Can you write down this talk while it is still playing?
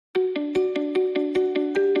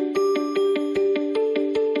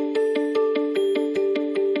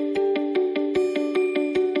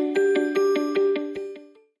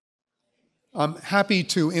I'm happy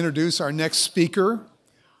to introduce our next speaker.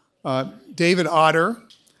 David Autor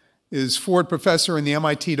is Ford Professor in the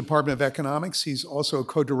MIT Department of Economics. He's also a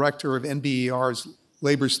co-director of NBER's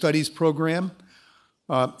Labor Studies program.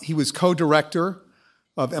 He was co-director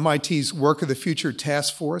of MIT's Work of the Future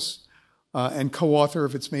Task Force and co-author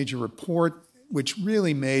of its major report, which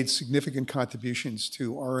really made significant contributions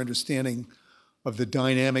to our understanding of the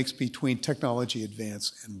dynamics between technology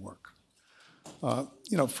advance and work.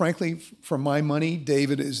 Frankly, for my money,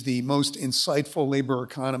 David is the most insightful labor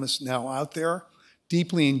economist now out there,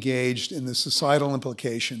 deeply engaged in the societal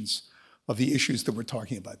implications of the issues that we're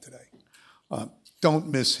talking about today. Don't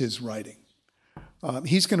miss his writing.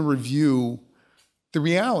 He's going to review the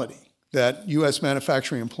reality that U.S.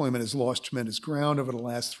 manufacturing employment has lost tremendous ground over the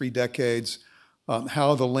last 3 decades,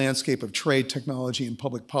 how the landscape of trade, technology, and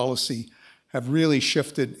public policy have really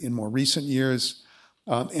shifted in more recent years.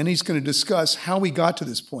 And he's going to discuss how we got to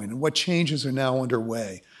this point and what changes are now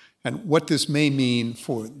underway and what this may mean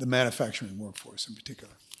for the manufacturing workforce in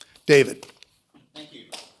particular. David. Thank you.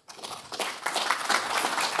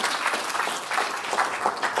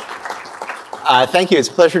 Thank you. It's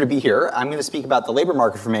a pleasure to be here. I'm going to speak about the labor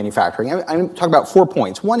market for manufacturing. I'm going to talk about 4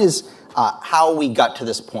 points. One is how we got to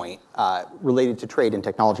this point related to trade and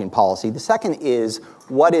technology and policy. The second is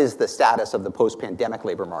what is the status of the post-pandemic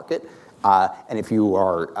labor market? And if you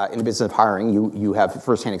are in the business of hiring, you have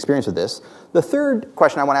firsthand experience with this. The third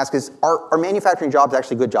question I want to ask is, are manufacturing jobs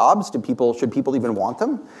actually good jobs? Should people even want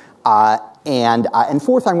them? And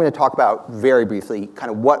fourth, I'm going to talk about very briefly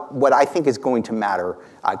kind of what I think is going to matter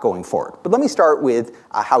going forward. But let me start with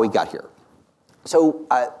how we got here. So,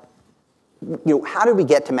 how did we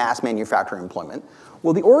get to mass manufacturing employment?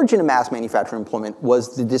 Well, the origin of mass manufacturing employment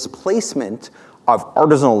was the displacement of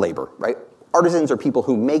artisanal labor, right? Artisans are people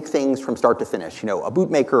who make things from start to finish. A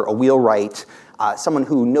bootmaker, a wheelwright, someone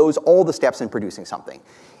who knows all the steps in producing something.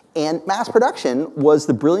 And mass production was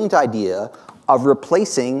the brilliant idea of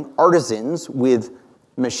replacing artisans with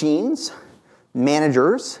machines,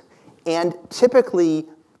 managers, and typically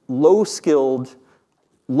low-skilled,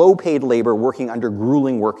 low-paid labor working under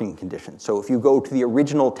grueling working conditions. So if you go to the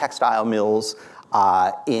original textile mills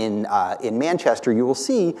in Manchester, you will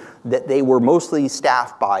see that they were mostly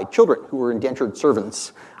staffed by children who were indentured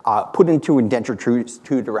servants, put into indentured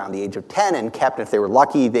around the age of 10 and kept. If they were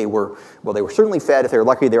lucky, they were certainly fed. If they were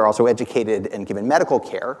lucky, they were also educated and given medical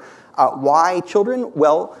care. Why children?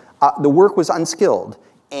 Well, the work was unskilled.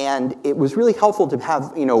 And it was really helpful to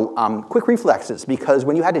have, quick reflexes, because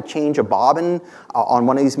when you had to change a bobbin on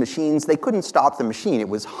one of these machines, they couldn't stop the machine. It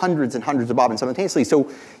was hundreds and hundreds of bobbins simultaneously. So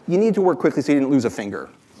you needed to work quickly so you didn't lose a finger.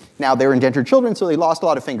 Now, they were indentured children, so they lost a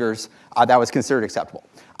lot of fingers. That was considered acceptable.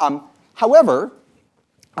 However,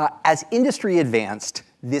 as industry advanced,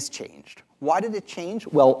 this changed. Why did it change?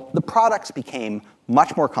 Well, the products became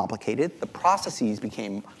much more complicated. The processes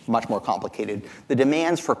became much more complicated. The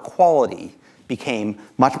demands for quality became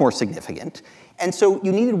much more significant. And so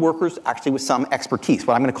you needed workers actually with some expertise,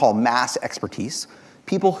 what I'm going to call mass expertise,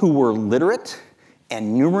 people who were literate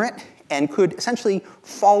and numerate and could essentially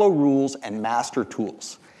follow rules and master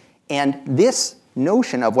tools. And this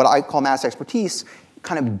notion of what I call mass expertise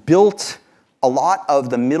kind of built a lot of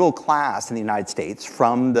the middle class in the United States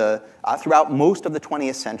from throughout most of the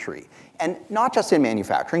 20th century. And not just in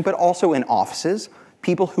manufacturing, but also in offices,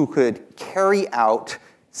 people who could carry out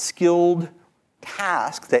skilled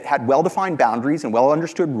tasks that had well-defined boundaries and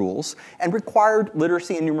well-understood rules and required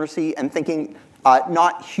literacy and numeracy and thinking,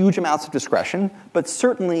 not huge amounts of discretion, but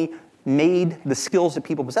certainly made the skills that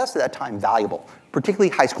people possessed at that time valuable, particularly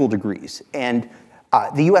high school degrees. And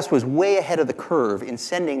the US was way ahead of the curve in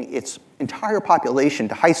sending its entire population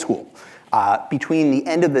to high school. Between the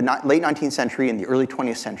end of the late 19th century and the early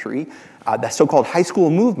 20th century, the so-called high school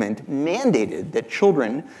movement mandated that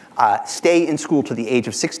children stay in school to the age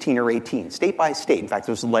of 16 or 18, state by state. In fact,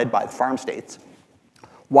 it was led by the farm states.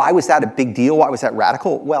 Why was that a big deal? Why was that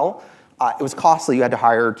radical? Well, it was costly. You had to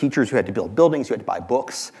hire teachers, you had to build buildings, you had to buy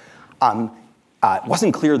books. It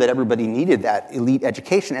wasn't clear that everybody needed that elite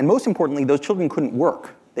education. And most importantly, those children couldn't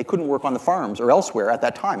work. They couldn't work on the farms or elsewhere at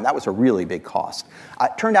that time. That was a really big cost.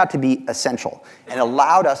 It turned out to be essential and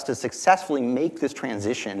allowed us to successfully make this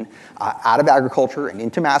transition out of agriculture and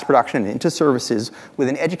into mass production and into services with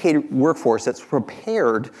an educated workforce that's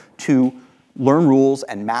prepared to learn rules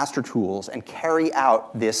and master tools and carry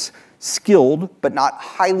out this skilled but not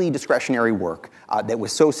highly discretionary work that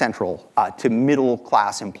was so central to middle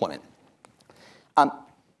class employment.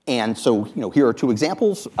 And so, here are 2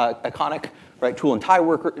 examples, iconic, right? Tool and die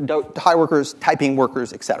workers, typing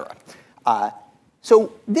workers, et cetera.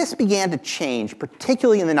 So this began to change,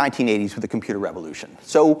 particularly in the 1980s with the computer revolution.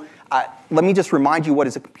 So let me just remind you what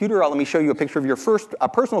is a computer. Let me show you a picture of your first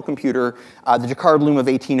personal computer, the Jacquard Loom of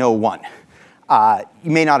 1801.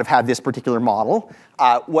 You may not have had this particular model.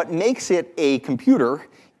 What makes it a computer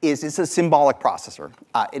is it's a symbolic processor.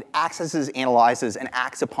 It accesses, analyzes, and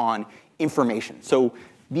acts upon information. So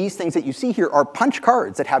these things that you see here are punch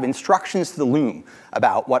cards that have instructions to the loom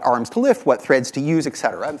about what arms to lift, what threads to use, et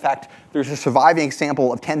cetera. In fact, there's a surviving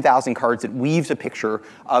example of 10,000 cards that weaves a picture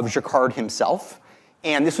of Jacquard himself.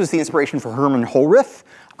 And this was the inspiration for Herman Holrith,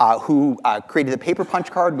 who created the paper punch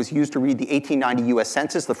card, was used to read the 1890 US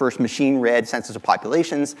Census, the first machine-read census of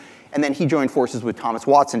populations. And then he joined forces with Thomas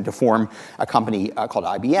Watson to form a company called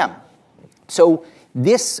IBM. So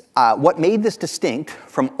this, what made this distinct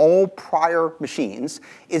from all prior machines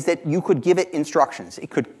is that you could give it instructions. It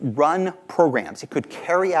could run programs. It could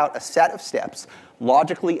carry out a set of steps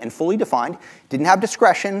logically and fully defined. It didn't have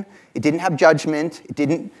discretion. It didn't have judgment. It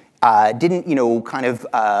didn't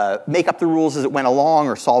make up the rules as it went along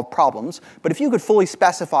or solve problems. But if you could fully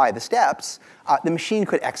specify the steps, the machine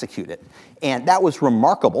could execute it. And that was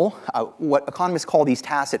remarkable. What economists call these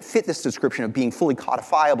tasks that fit this description of being fully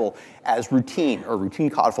codifiable as routine or routine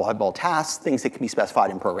codifiable tasks, things that can be specified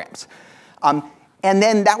in programs. And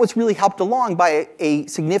then that was really helped along by a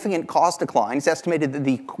significant cost decline. It's estimated that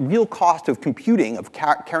the real cost of computing, of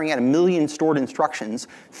carrying out 1 million stored instructions,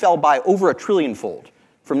 fell by over 1 trillion-fold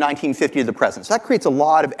from 1950 to the present. So that creates a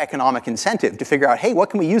lot of economic incentive to figure out, hey,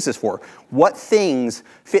 what can we use this for? What things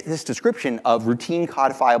fit this description of routine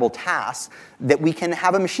codifiable tasks that we can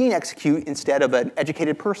have a machine execute instead of an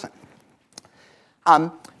educated person?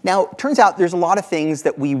 Now, it turns out there's a lot of things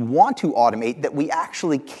that we want to automate that we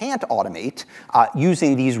actually can't automate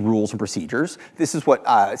using these rules and procedures. This is what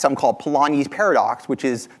some call Polanyi's paradox, which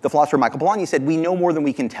is the philosopher Michael Polanyi said, we know more than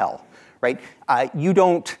we can tell. Right?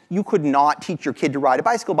 You could not teach your kid to ride a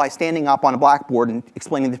bicycle by standing up on a blackboard and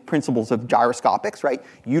explaining the principles of gyroscopics, right?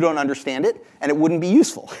 You don't understand it, and it wouldn't be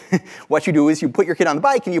useful. What you do is you put your kid on the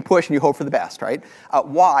bike and you push and you hope for the best, right?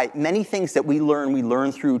 Why? Many things that we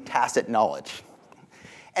learn through tacit knowledge.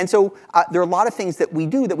 And so there are a lot of things that we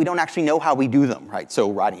do that we don't actually know how we do them, right?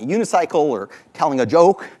 So riding a unicycle or telling a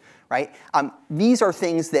joke, right? These are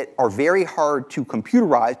things that are very hard to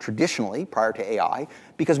computerize traditionally prior to AI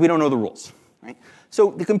because we don't know the rules, right?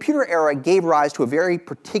 So the computer era gave rise to a very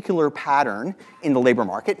particular pattern in the labor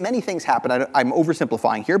market. Many things happened. I'm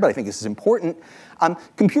oversimplifying here, but I think this is important.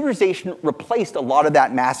 Computerization replaced a lot of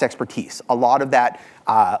that mass expertise, a lot of that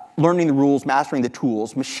learning the rules, mastering the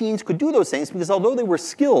tools. Machines could do those things because although they were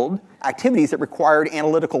skilled activities that required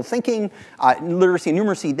analytical thinking, literacy and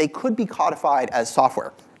numeracy, they could be codified as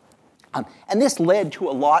software. And this led to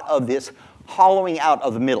a lot of this hollowing out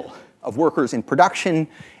of the middle of workers in production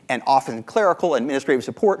and often clerical and administrative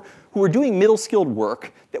support who were doing middle-skilled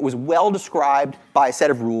work that was well described by a set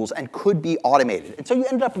of rules and could be automated. And so you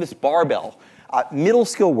ended up with this barbell.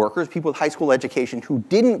 Middle-skilled workers, people with high school education who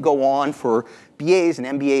didn't go on for BAs and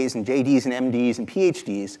MBAs and JDs and MDs and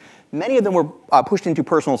PhDs, many of them were pushed into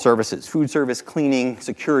personal services, food service, cleaning,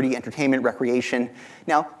 security, entertainment, recreation.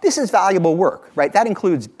 Now, this is valuable work, right? That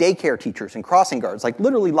includes daycare teachers and crossing guards, like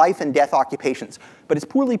literally life and death occupations. But it's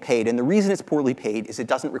poorly paid, and the reason it's poorly paid is it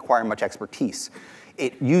doesn't require much expertise.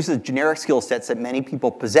 It uses generic skill sets that many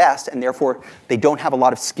people possess, and therefore they don't have a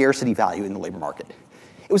lot of scarcity value in the labor market.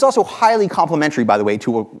 It was also highly complementary, by the way,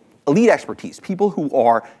 to elite expertise, people who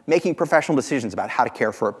are making professional decisions about how to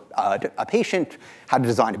care for a patient, how to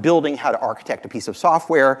design a building, how to architect a piece of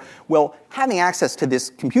software. Well, having access to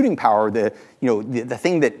this computing power, the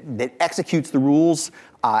thing that executes the rules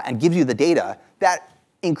and gives you the data, that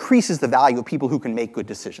increases the value of people who can make good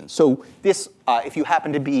decisions. So this, if you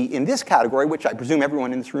happen to be in this category, which I presume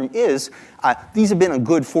everyone in this room is, these have been a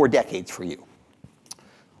good 4 decades for you.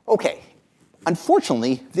 Okay.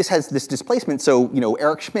 Unfortunately, this has this displacement. So,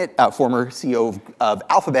 Eric Schmidt, former CEO of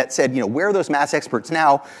Alphabet, said, where are those mass experts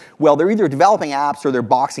now? Well, they're either developing apps or they're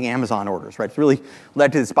boxing Amazon orders, right? It's really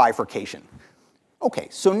led to this bifurcation. Okay,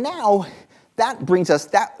 so now that brings us,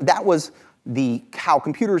 that was how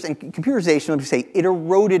computers and computerization, let me say, it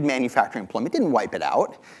eroded manufacturing employment. It didn't wipe it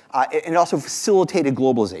out. It also facilitated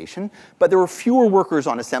globalization. But there were fewer workers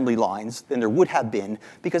on assembly lines than there would have been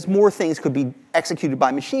because more things could be executed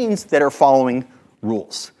by machines that are following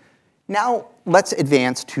rules. Now let's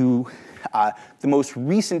advance to the most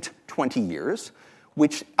recent 20 years,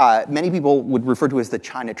 which many people would refer to as the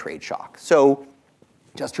China trade shock. So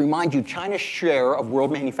just to remind you, China's share of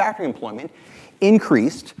world manufacturing employment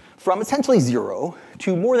increased from essentially 0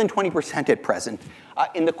 to more than 20% at present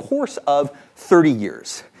in the course of 30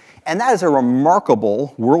 years. And that is a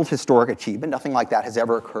remarkable world historic achievement. Nothing like that has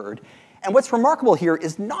ever occurred. And what's remarkable here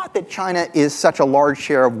is not that China is such a large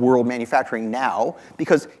share of world manufacturing now,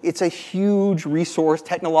 because it's a huge resource,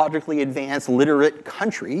 technologically advanced, literate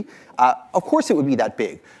country. Of course it would be that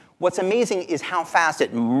big. What's amazing is how fast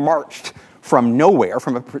it marched from nowhere,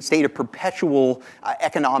 from a state of perpetual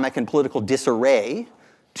economic and political disarray,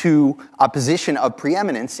 to a position of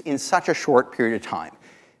preeminence in such a short period of time.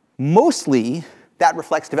 Mostly, that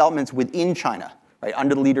reflects developments within China. Right,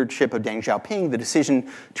 under the leadership of Deng Xiaoping, the decision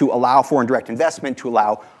to allow foreign direct investment, to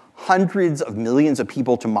allow hundreds of millions of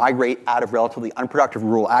people to migrate out of relatively unproductive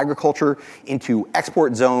rural agriculture into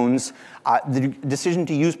export zones, the decision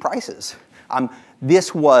to use prices.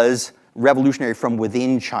 This was revolutionary from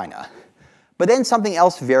within China. But then something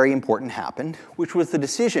else very important happened, which was the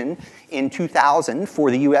decision in 2000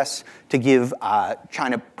 for the US to give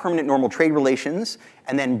China permanent normal trade relations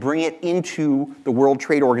and then bring it into the World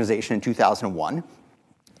Trade Organization in 2001.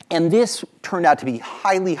 And this turned out to be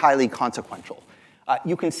highly, highly consequential.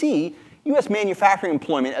 You can see US manufacturing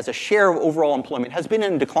employment as a share of overall employment has been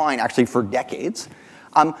in decline actually for decades.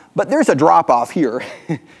 But there's a drop-off here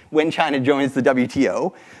when China joins the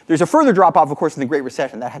WTO. There's a further drop-off, of course, in the Great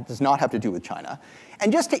Recession. That does not have to do with China.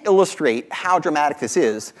 And just to illustrate how dramatic this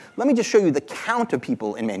is, let me just show you the count of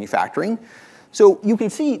people in manufacturing. So you can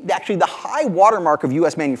see actually the high watermark of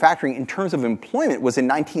US manufacturing in terms of employment was in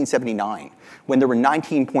 1979, when there were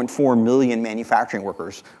 19.4 million manufacturing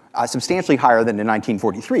workers, substantially higher than in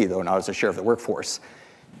 1943, though not as a share of the workforce.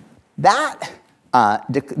 That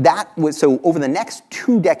was, so over the next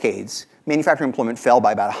 2 decades, manufacturing employment fell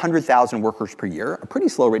by about 100,000 workers per year, a pretty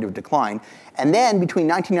slow rate of decline. And then between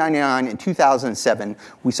 1999 and 2007,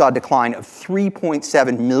 we saw a decline of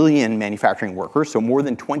 3.7 million manufacturing workers, so more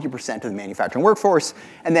than 20% of the manufacturing workforce.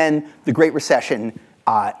 And then the Great Recession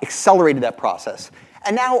accelerated that process.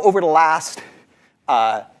 And now over the last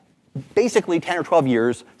basically 10 or 12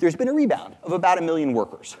 years, there's been a rebound of about 1 million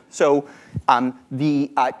workers. So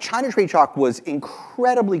the China trade shock was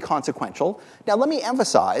incredibly consequential. Now let me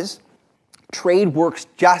emphasize, trade works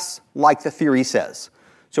just like the theory says.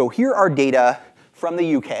 So here are data from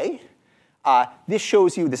the UK. This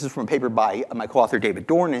shows you, this is from a paper by my co-author David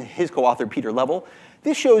Dorn and his co-author Peter Level.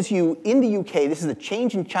 This shows you in the UK, this is the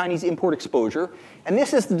change in Chinese import exposure, and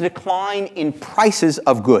this is the decline in prices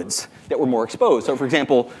of goods that were more exposed. So for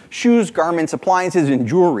example, shoes, garments, appliances, and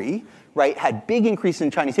jewelry, right, had big increase in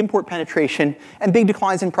Chinese import penetration and big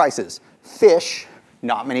declines in prices. Fish,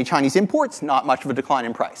 not many Chinese imports, not much of a decline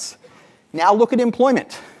in price. Now look at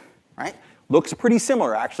employment, right? Looks pretty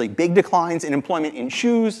similar, actually. Big declines in employment in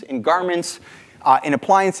shoes, in garments, in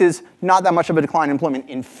appliances, not that much of a decline in employment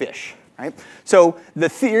in fish, right? So the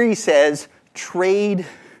theory says trade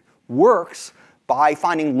works by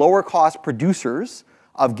finding lower cost producers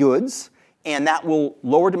of goods, and that will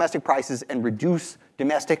lower domestic prices and reduce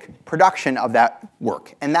domestic production of that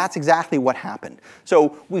work. And that's exactly what happened.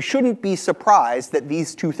 So we shouldn't be surprised that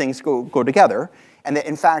these two things go together, and that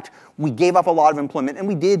in fact we gave up a lot of employment and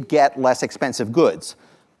we did get less expensive goods.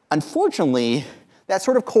 Unfortunately, that's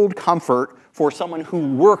sort of cold comfort for someone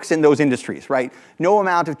who works in those industries, right? No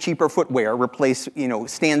amount of cheaper footwear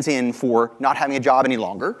stands in for not having a job any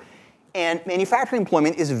longer. And manufacturing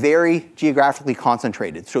employment is very geographically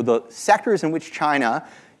concentrated. So the sectors in which China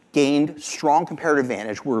gained strong comparative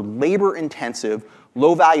advantage were labor-intensive,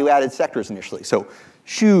 low-value-added sectors initially. So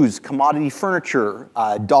shoes, commodity furniture,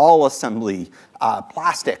 doll assembly,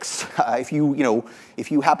 plastics. If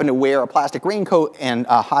you happen to wear a plastic raincoat and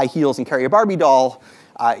high heels and carry a Barbie doll,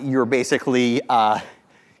 you're basically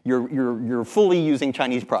you're fully using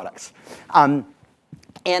Chinese products. And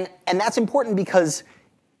that's important because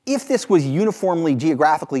if this was uniformly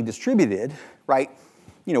geographically distributed, right,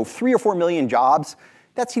 3 or 4 million jobs,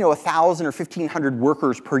 that's 1,000 or 1,500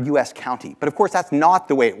 workers per US county. But of course that's not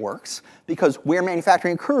the way it works, because where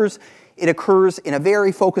manufacturing occurs, it occurs in a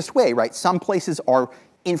very focused way, right? Some places are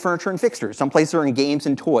in furniture and fixtures, some places are in games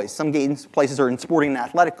and toys, some places are in sporting and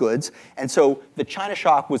athletic goods, and so the China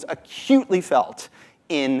shock was acutely felt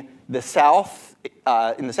in the South,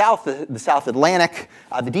 the South Atlantic,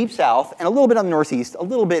 the Deep South, and a little bit on the Northeast, a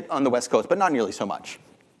little bit on the West Coast, but not nearly so much.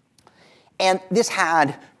 And this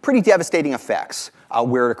had pretty devastating effects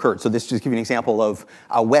where it occurred. So this just give you an example of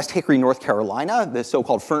West Hickory, North Carolina, the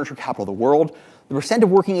so-called furniture capital of the world. The percent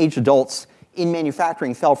of working age adults in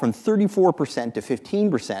manufacturing fell from 34% to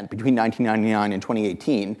 15% between 1999 and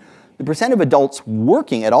 2018. The percent of adults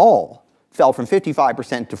working at all fell from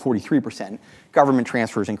 55% to 43%. Government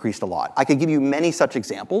transfers increased a lot. I could give you many such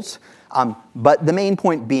examples, but the main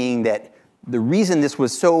point being that the reason this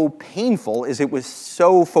was so painful is it was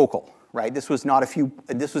so focal, right? This was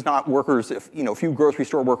not workers, a few grocery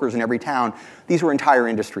store workers in every town. These were entire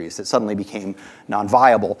industries that suddenly became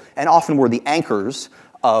non-viable and often were the anchors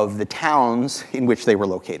of the towns in which they were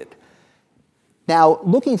located. Now,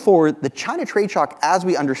 looking forward, the China trade shock as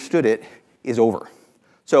we understood it is over.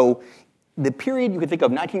 So the period you could think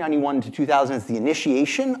of 1991 to 2000 is the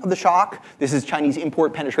initiation of the shock. This is Chinese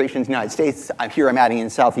import penetration into the United States. Here I'm adding in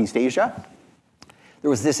Southeast Asia. There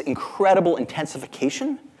was this incredible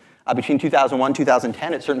intensification between 2001 and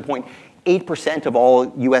 2010. At a certain point, 8% of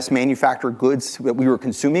all US manufactured goods that we were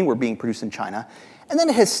consuming were being produced in China. And then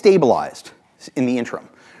it has stabilized in the interim,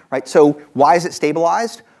 right? So why is it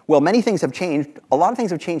stabilized? Well, many things have changed. A lot of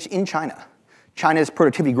things have changed in China. China's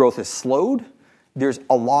productivity growth has slowed. There's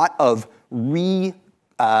a lot of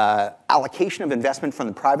allocation of investment from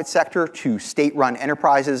the private sector to state-run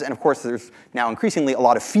enterprises. And of course, there's now increasingly a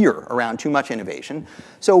lot of fear around too much innovation.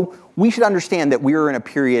 So we should understand that we're in a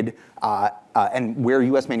period, and where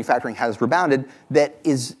US manufacturing has rebounded, that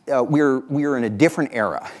is, we're in a different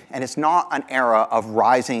era. And it's not an era of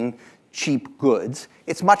rising cheap goods.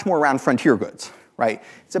 It's much more around frontier goods, right?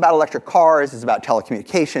 It's about electric cars, it's about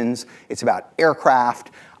telecommunications, it's about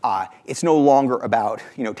aircraft. It's no longer about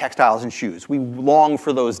textiles and shoes. We long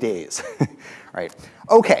for those days, right?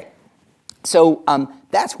 Okay, so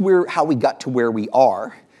that's how we got to where we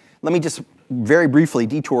are. Let me just very briefly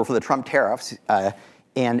detour for the Trump tariffs.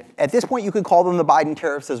 And at this point, you could call them the Biden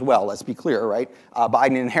tariffs as well. Let's be clear, right?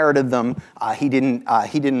 Biden inherited them. He didn't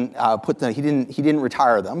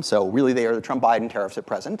retire them. So really, they are the Trump-Biden tariffs at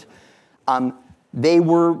present. They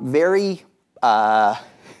were very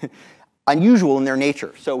unusual in their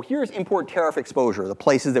nature. So here's import tariff exposure, the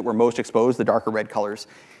places that were most exposed, the darker red colors.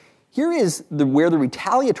 Here is where the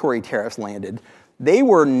retaliatory tariffs landed. They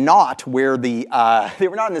were not where they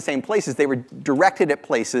were not in the same places. They were directed at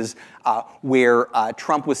places where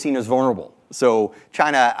Trump was seen as vulnerable. So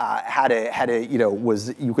China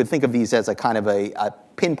you could think of these as a kind of a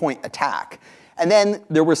pinpoint attack. And then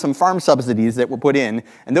there were some farm subsidies that were put in,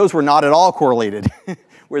 and those were not at all correlated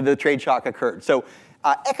where the trade shock occurred. So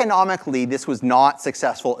economically, this was not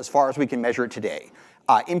successful as far as we can measure it today.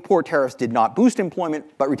 Import tariffs did not boost employment,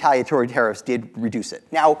 but retaliatory tariffs did reduce it.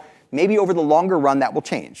 Now, maybe over the longer run that will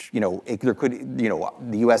change. The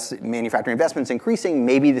U.S. manufacturing investment's increasing.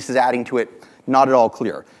 Maybe this is adding to it. Not at all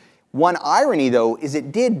clear. One irony, though, is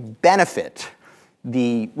it did benefit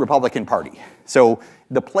the Republican Party. So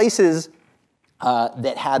the places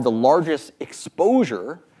that had the largest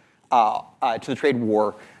exposure to the trade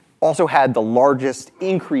war also had the largest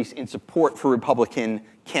increase in support for Republican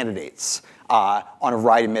candidates on a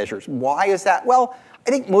variety of measures. Why is that? Well,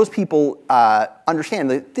 I think most people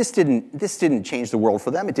understand that this didn't change the world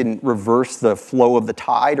for them. It didn't reverse the flow of the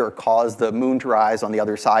tide or cause the moon to rise on the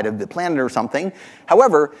other side of the planet or something.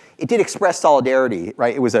 However, it did express solidarity,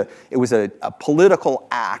 right? It was a political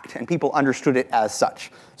act, and people understood it as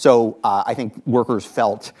such. So I think workers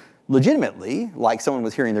felt legitimately like someone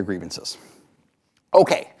was hearing their grievances.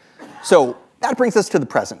 Okay. So that brings us to the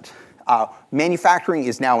present. Manufacturing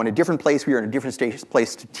is now in a different place. We are in a different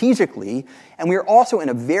place strategically, and we are also in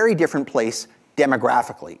a very different place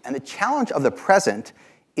demographically. And the challenge of the present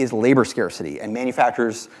is labor scarcity, and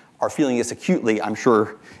manufacturers are feeling this acutely. I'm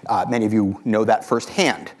sure many of you know that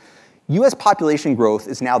firsthand. US population growth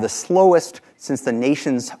is now the slowest since the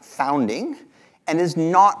nation's founding and is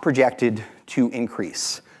not projected to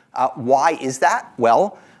increase. Why is that?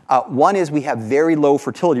 Well, one is we have very low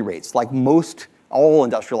fertility rates, like all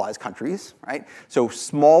industrialized countries, right? So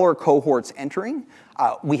smaller cohorts entering.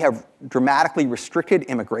 We have dramatically restricted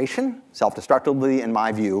immigration, self-destructively in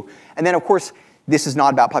my view. And then, of course, this is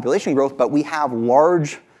not about population growth, but we have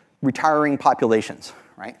large retiring populations,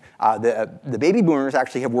 right? The baby boomers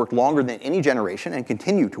actually have worked longer than any generation and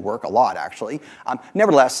continue to work a lot, actually.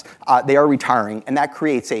 Nevertheless, they are retiring, and that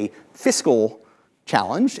creates a fiscal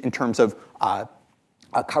challenge in terms of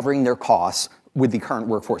covering their costs with the current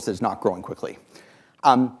workforce that is not growing quickly.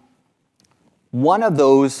 One of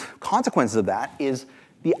those consequences of that is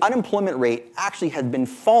the unemployment rate actually has been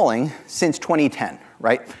falling since 2010,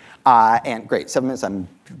 right? And great, 7 minutes, I'm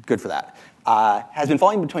good for that. Has been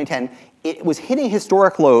falling in 2010. It was hitting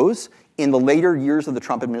historic lows in the later years of the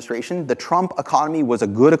Trump administration. The Trump economy was a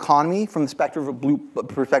good economy from the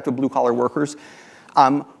perspective of blue-collar workers.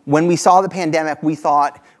 When we saw the pandemic, we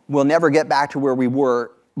thought, we'll never get back to where we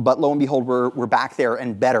were, but lo and behold, we're back there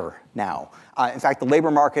and better now. In fact, the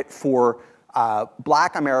labor market for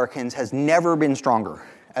black Americans has never been stronger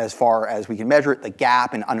as far as we can measure it. The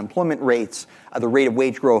gap in unemployment rates, the rate of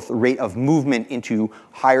wage growth, the rate of movement into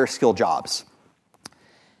higher skill jobs.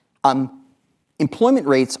 Employment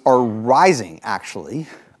rates are rising, actually,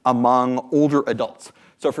 among older adults.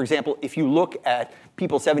 So for example, if you look at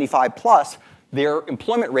people 75 plus, their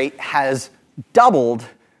employment rate has doubled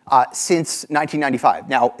since 1995.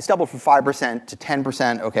 Now, it's doubled from 5% to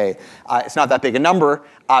 10%. Okay, it's not that big a number.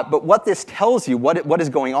 But what this tells you, what is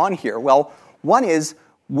going on here? Well, one is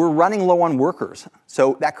we're running low on workers.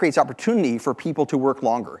 So that creates opportunity for people to work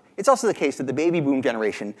longer. It's also the case that the baby boom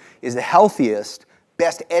generation is the healthiest,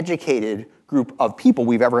 best educated group of people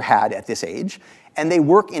we've ever had at this age. And they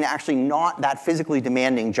work in actually not that physically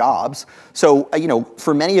demanding jobs. So,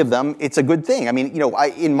 for many of them, it's a good thing. I mean,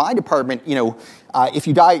 in my department, if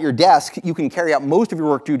you die at your desk, you can carry out most of your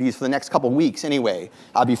work duties for the next couple of weeks anyway,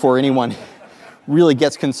 before anyone really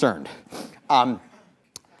gets concerned. And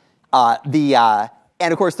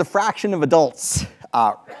of course, the fraction of adults,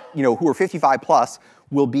 who are 55 plus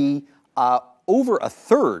will be over a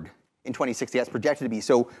third in 2060. That's projected to be.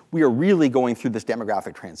 So we are really going through this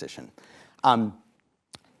demographic transition.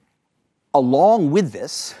 Along with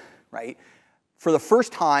this, right, for the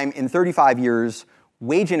first time in 35 years,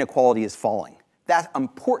 wage inequality is falling. That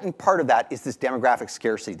important part of that is this demographic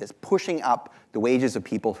scarcity that's pushing up the wages of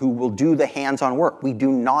people who will do the hands-on work. We do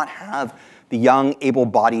not have the young,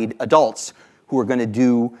 able-bodied adults who are going to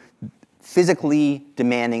do physically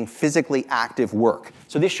demanding, physically active work.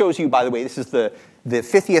 So this shows you, by the way, this is the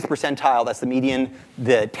 50th percentile, that's the median,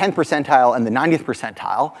 the 10th percentile, and the 90th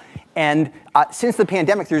percentile. And since the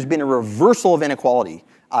pandemic, there's been a reversal of inequality,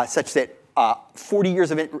 such that 40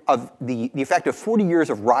 years of the effect of 40 years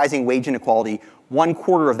of rising wage inequality,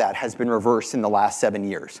 1/4 of that has been reversed in the last 7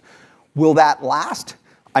 years. Will that last?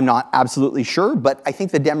 I'm not absolutely sure, but I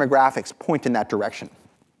think the demographics point in that direction.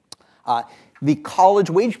 The college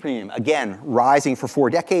wage premium, again, rising for 4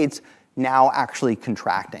 decades, now actually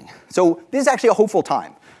contracting. So this is actually a hopeful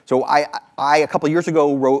time. So I a couple of years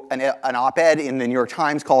ago, wrote an op-ed in the New York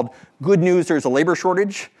Times called "Good News, There's a Labor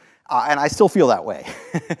Shortage," and I still feel that way.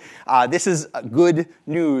 This is good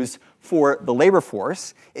news for the labor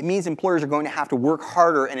force. It means employers are going to have to work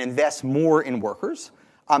harder and invest more in workers.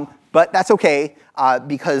 But that's okay,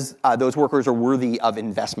 because those workers are worthy of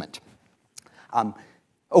investment.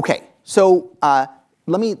 Okay, so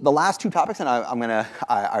the last 2 topics, and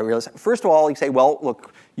I realize, first of all, you say, well,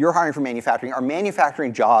 look, you're hiring for manufacturing. Are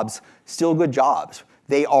manufacturing jobs still good jobs?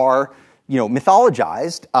 They are,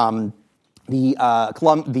 mythologized.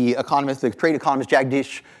 The economist, the trade economist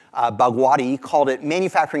Jagdish Bhagwati called it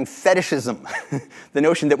manufacturing fetishism. The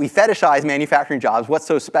notion that we fetishize manufacturing jobs. What's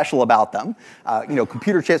so special about them?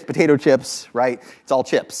 Computer chips, potato chips, right? It's all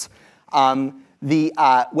chips.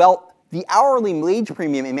 The hourly wage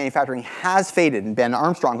premium in manufacturing has faded, and Ben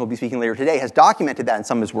Armstrong, who will be speaking later today, has documented that in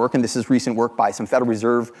some of his work, and this is recent work by some Federal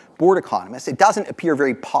Reserve Board economists. It doesn't appear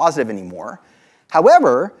very positive anymore.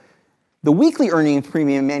 However, the weekly earnings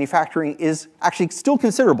premium in manufacturing is actually still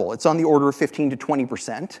considerable. It's on the order of 15 to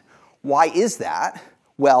 20%. Why is that?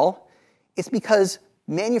 Well, it's because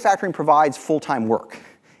manufacturing provides full-time work.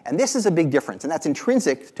 And this is a big difference, and that's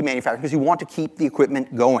intrinsic to manufacturing because you want to keep the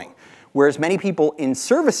equipment going. Whereas many people in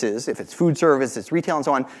services, if it's food service, it's retail and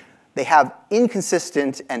so on, they have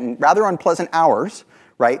inconsistent and rather unpleasant hours,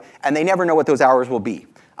 right? And they never know what those hours will be.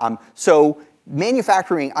 So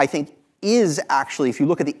manufacturing, I think, is actually, if you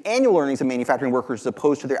look at the annual earnings of manufacturing workers as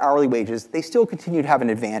opposed to their hourly wages, they still continue to have an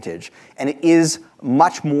advantage. And it is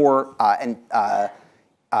much more, not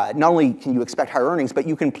only can you expect higher earnings, but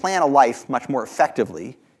you can plan a life much more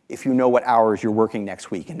effectively if you know what hours you're working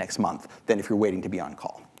next week and next month than if you're waiting to be on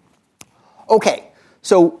call. Okay,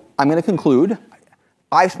 so I'm going to conclude.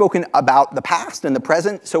 I've spoken about the past and the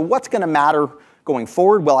present, so what's going to matter going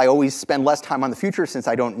forward? Well, I always spend less time on the future since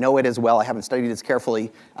I don't know it as well. I haven't studied it as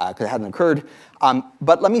carefully because it hasn't occurred.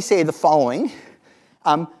 But let me say the following.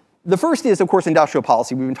 The first is, of course, industrial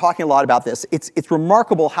policy. We've been talking a lot about this. It's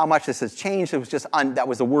remarkable how much this has changed. It was just that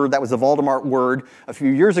was the word, that was the Voldemort word a few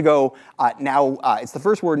years ago. Now it's the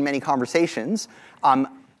first word in many conversations.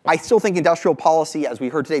 I still think industrial policy, as we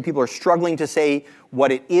heard today, people are struggling to say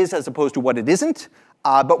what it is as opposed to what it isn't,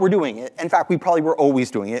 but we're doing it. In fact, we probably were always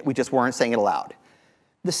doing it. We just weren't saying it aloud.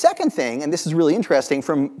 The second thing, and this is really interesting,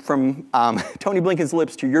 from Tony Blinken's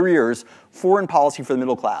lips to your ears, foreign policy for the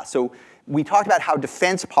middle class. So we talked about how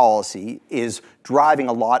defense policy is driving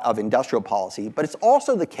a lot of industrial policy, but it's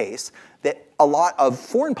also the case that a lot of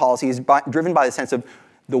foreign policy is driven by the sense of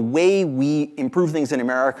the way we improve things in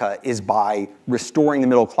America is by restoring the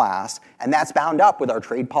middle class, and that's bound up with our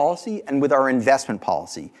trade policy and with our investment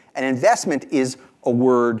policy. And investment is a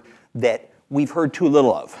word that we've heard too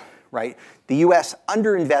little of, right? The US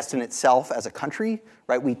underinvests in itself as a country,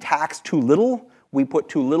 right? We tax too little, we put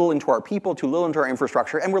too little into our people, too little into our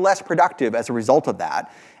infrastructure, and we're less productive as a result of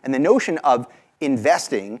that. And the notion of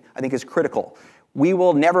investing, I think, is critical. We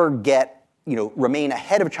will never remain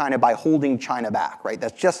ahead of China by holding China back, right?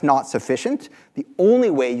 That's just not sufficient. The only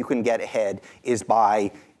way you can get ahead is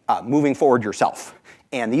by moving forward yourself.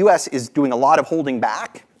 And the US is doing a lot of holding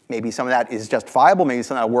back. Maybe some of that is justifiable, maybe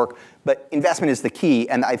some of that will work, but investment is the key,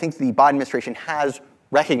 and I think the Biden administration has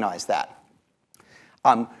recognized that.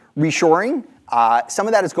 Reshoring, some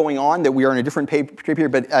of that is going on, that we are in a different trip here,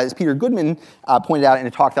 but as Peter Goodman pointed out in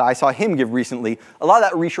a talk that I saw him give recently, a lot of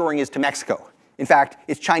that reshoring is to Mexico. In fact,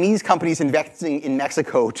 it's Chinese companies investing in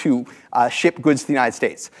Mexico to ship goods to the United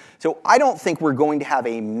States. So I don't think we're going to have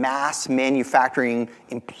a mass manufacturing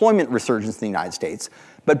employment resurgence in the United States,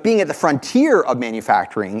 but being at the frontier of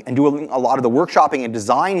manufacturing and doing a lot of the workshopping and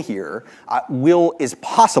design here is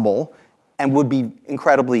possible and would be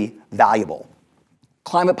incredibly valuable.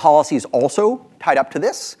 Climate policy is also tied up to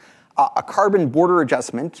this. A carbon border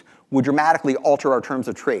adjustment would dramatically alter our terms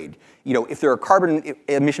of trade. If there are carbon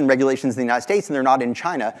emission regulations in the United States and they're not in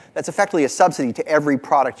China, that's effectively a subsidy to every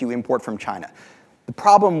product you import from China. The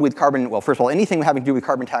problem with carbon, well, first of all, anything having to do with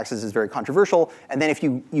carbon taxes is very controversial. And then if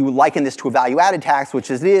you liken this to a value-added tax, which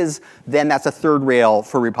it is, then that's a third rail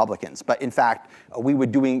for Republicans. But in fact, we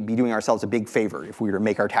would be doing ourselves a big favor if we were to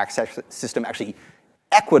make our tax system actually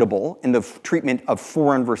equitable in the treatment of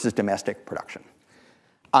foreign versus domestic production.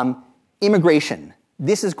 Immigration.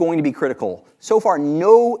 This is going to be critical. So far,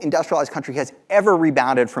 no industrialized country has ever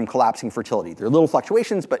rebounded from collapsing fertility. There are little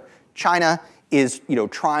fluctuations, but China is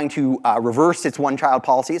trying to reverse its one-child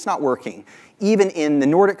policy. It's not working. Even in the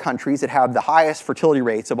Nordic countries that have the highest fertility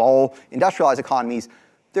rates of all industrialized economies,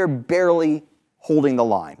 they're barely holding the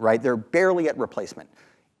line, right? They're barely at replacement.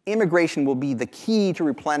 Immigration will be the key to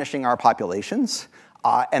replenishing our populations,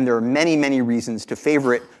 and there are many, many reasons to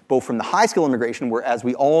favor it, both from the high-skill immigration, where, as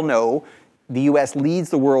we all know, the US leads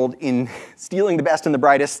the world in stealing the best and the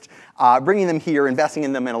brightest, bringing them here, investing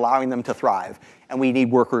in them, and allowing them to thrive. And we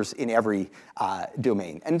need workers in every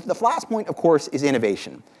domain. And the last point, of course, is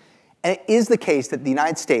innovation. And it is the case that the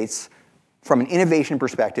United States, from an innovation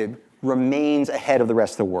perspective, remains ahead of the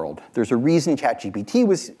rest of the world. There's a reason ChatGPT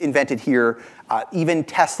was invented here, even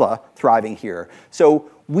Tesla thriving here.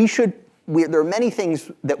 So there are many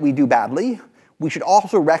things that we do badly. We should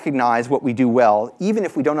also recognize what we do well, even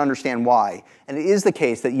if we don't understand why. And it is the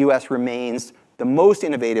case that the US remains the most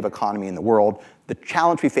innovative economy in the world. The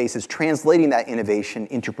challenge we face is translating that innovation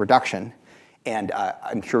into production. And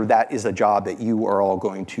I'm sure that is a job that you are all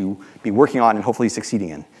going to be working on and hopefully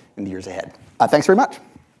succeeding in the years ahead. Thanks very much.